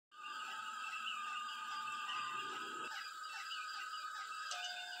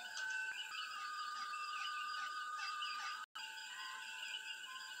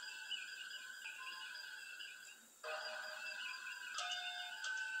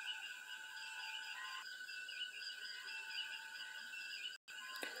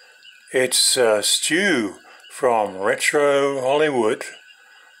It's Stu from Retro Hollywood.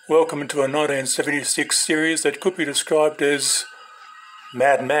 Welcome to a 1976 series that could be described as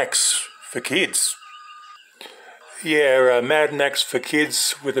Mad Max for kids. Yeah, Mad Max for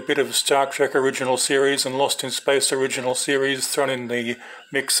kids with a bit of Star Trek original series and Lost in Space original series thrown in the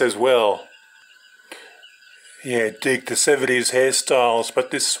mix as well. Yeah, dig the 70s hairstyles,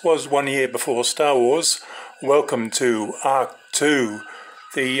 but this was 1 year before Star Wars. Welcome to Arc 2,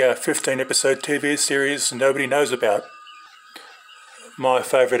 the 15-episode TV series nobody knows about. My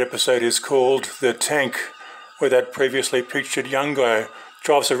favourite episode is called The Tank, where that previously pictured young guy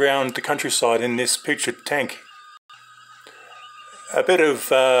drives around the countryside in this pictured tank. A bit of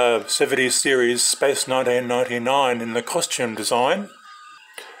 70s series Space 1999 in the costume design.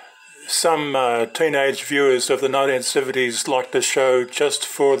 Some teenage viewers of the 1970s like the show just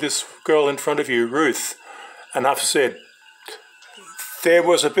for this girl in front of you, Ruth. Enough said. There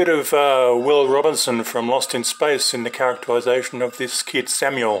was a bit of Will Robinson from Lost in Space in the characterisation of this kid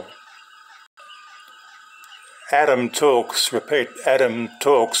Samuel. Adam talks, repeat, Adam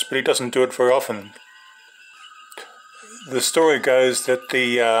talks, but he doesn't do it very often. The story goes that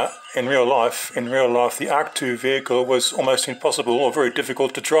in real life, the Arc 2 vehicle was almost impossible or very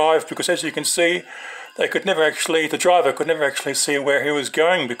difficult to drive because, as you can see, the driver could never actually see where he was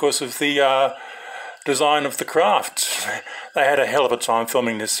going because of the design of the craft. They had a hell of a time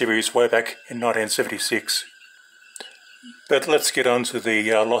filming this series way back in 1976. But let's get on to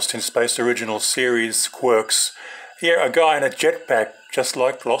the Lost in Space original series quirks. Here, a guy in a jetpack, just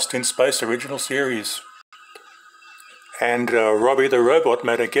like Lost in Space original series. And Robbie the Robot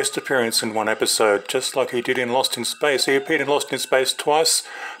made a guest appearance in one episode, just like he did in Lost in Space. He appeared in Lost in Space twice,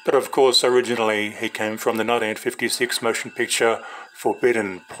 but of course originally he came from the 1956 motion picture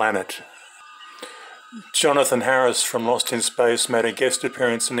Forbidden Planet. Jonathan Harris from Lost in Space made a guest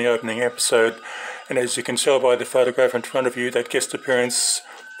appearance in the opening episode, and as you can tell by the photograph in front of you, that guest appearance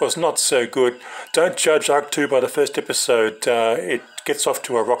was not so good. Don't judge Arc 2 by the first episode, it gets off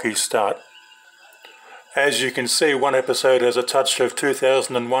to a rocky start. As you can see, one episode has a touch of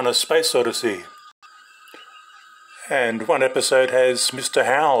 2001 A Space Odyssey. And one episode has Mr.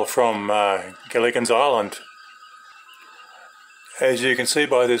 Howell from Gilligan's Island. As you can see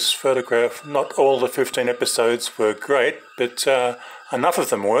by this photograph, not all the 15 episodes were great, but enough of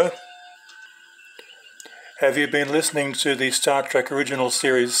them were. Have you been listening to the Star Trek original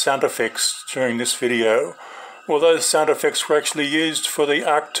series sound effects during this video? Well, those sound effects were actually used for the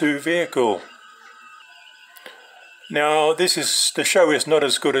Arc 2 vehicle. Now, the show is not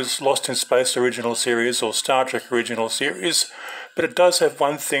as good as Lost in Space original series or Star Trek original series, but it does have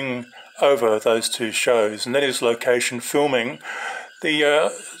one thing over those two shows, and that is location filming.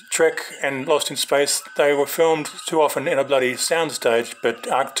 The Trek and Lost in Space, they were filmed too often in a bloody soundstage, but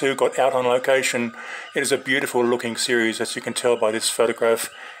Arc 2 got out on location. It is a beautiful looking series, as you can tell by this photograph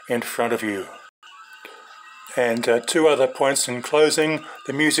in front of you. And two other points in closing.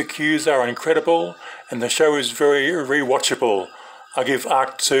 The music cues are incredible, and the show is very rewatchable. I give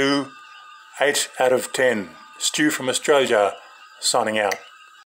Arc 2 8 out of 10. Stu from Australia, signing out.